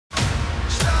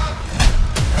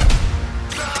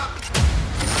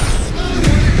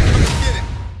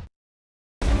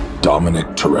Dominic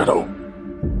Toretto.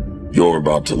 You're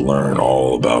about to learn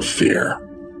all about fear.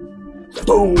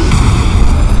 Oh!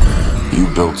 You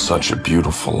built such a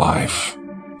beautiful life,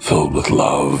 filled with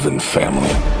love and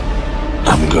family.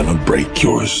 I'm gonna break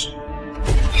yours.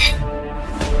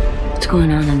 What's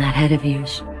going on in that head of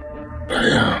yours? I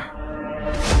am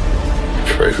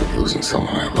afraid of losing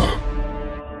someone I love.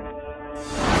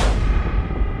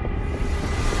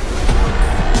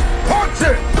 Punch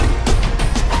it!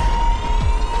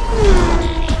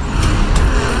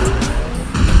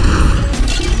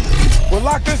 We're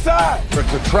locked inside!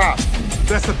 It's a trap.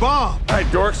 That's a bomb! Hey,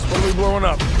 dorks, what are we blowing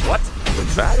up? What? The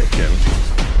Vatican?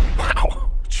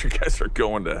 Wow, you guys are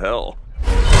going to hell. You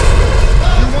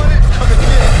want it? Come and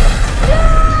get it!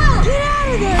 No! Get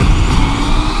out of there!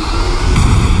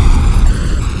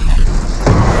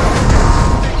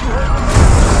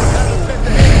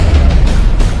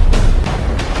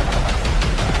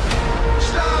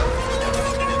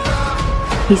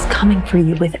 He's coming for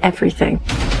you with everything.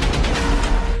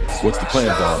 What's the plan,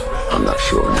 Dom? I'm not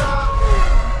sure.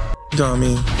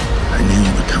 Tommy, I knew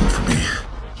you would come for me.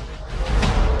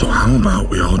 So how about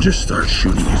we all just start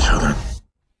shooting each other?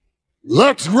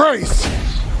 Let's race!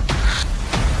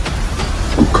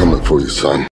 I'm coming for you,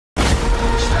 son. The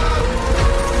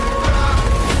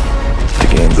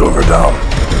game's over, Dom.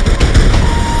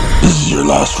 This is your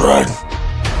last ride.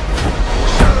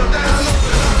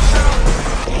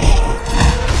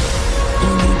 You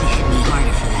need to hit me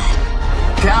harder for that.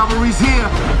 Cavalry's here!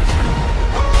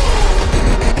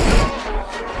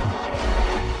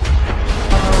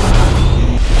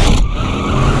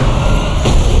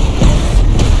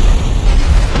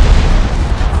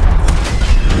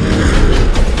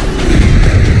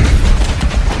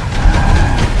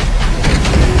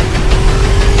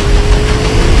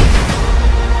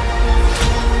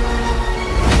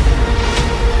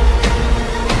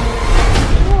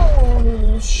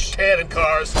 Cannon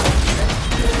cars.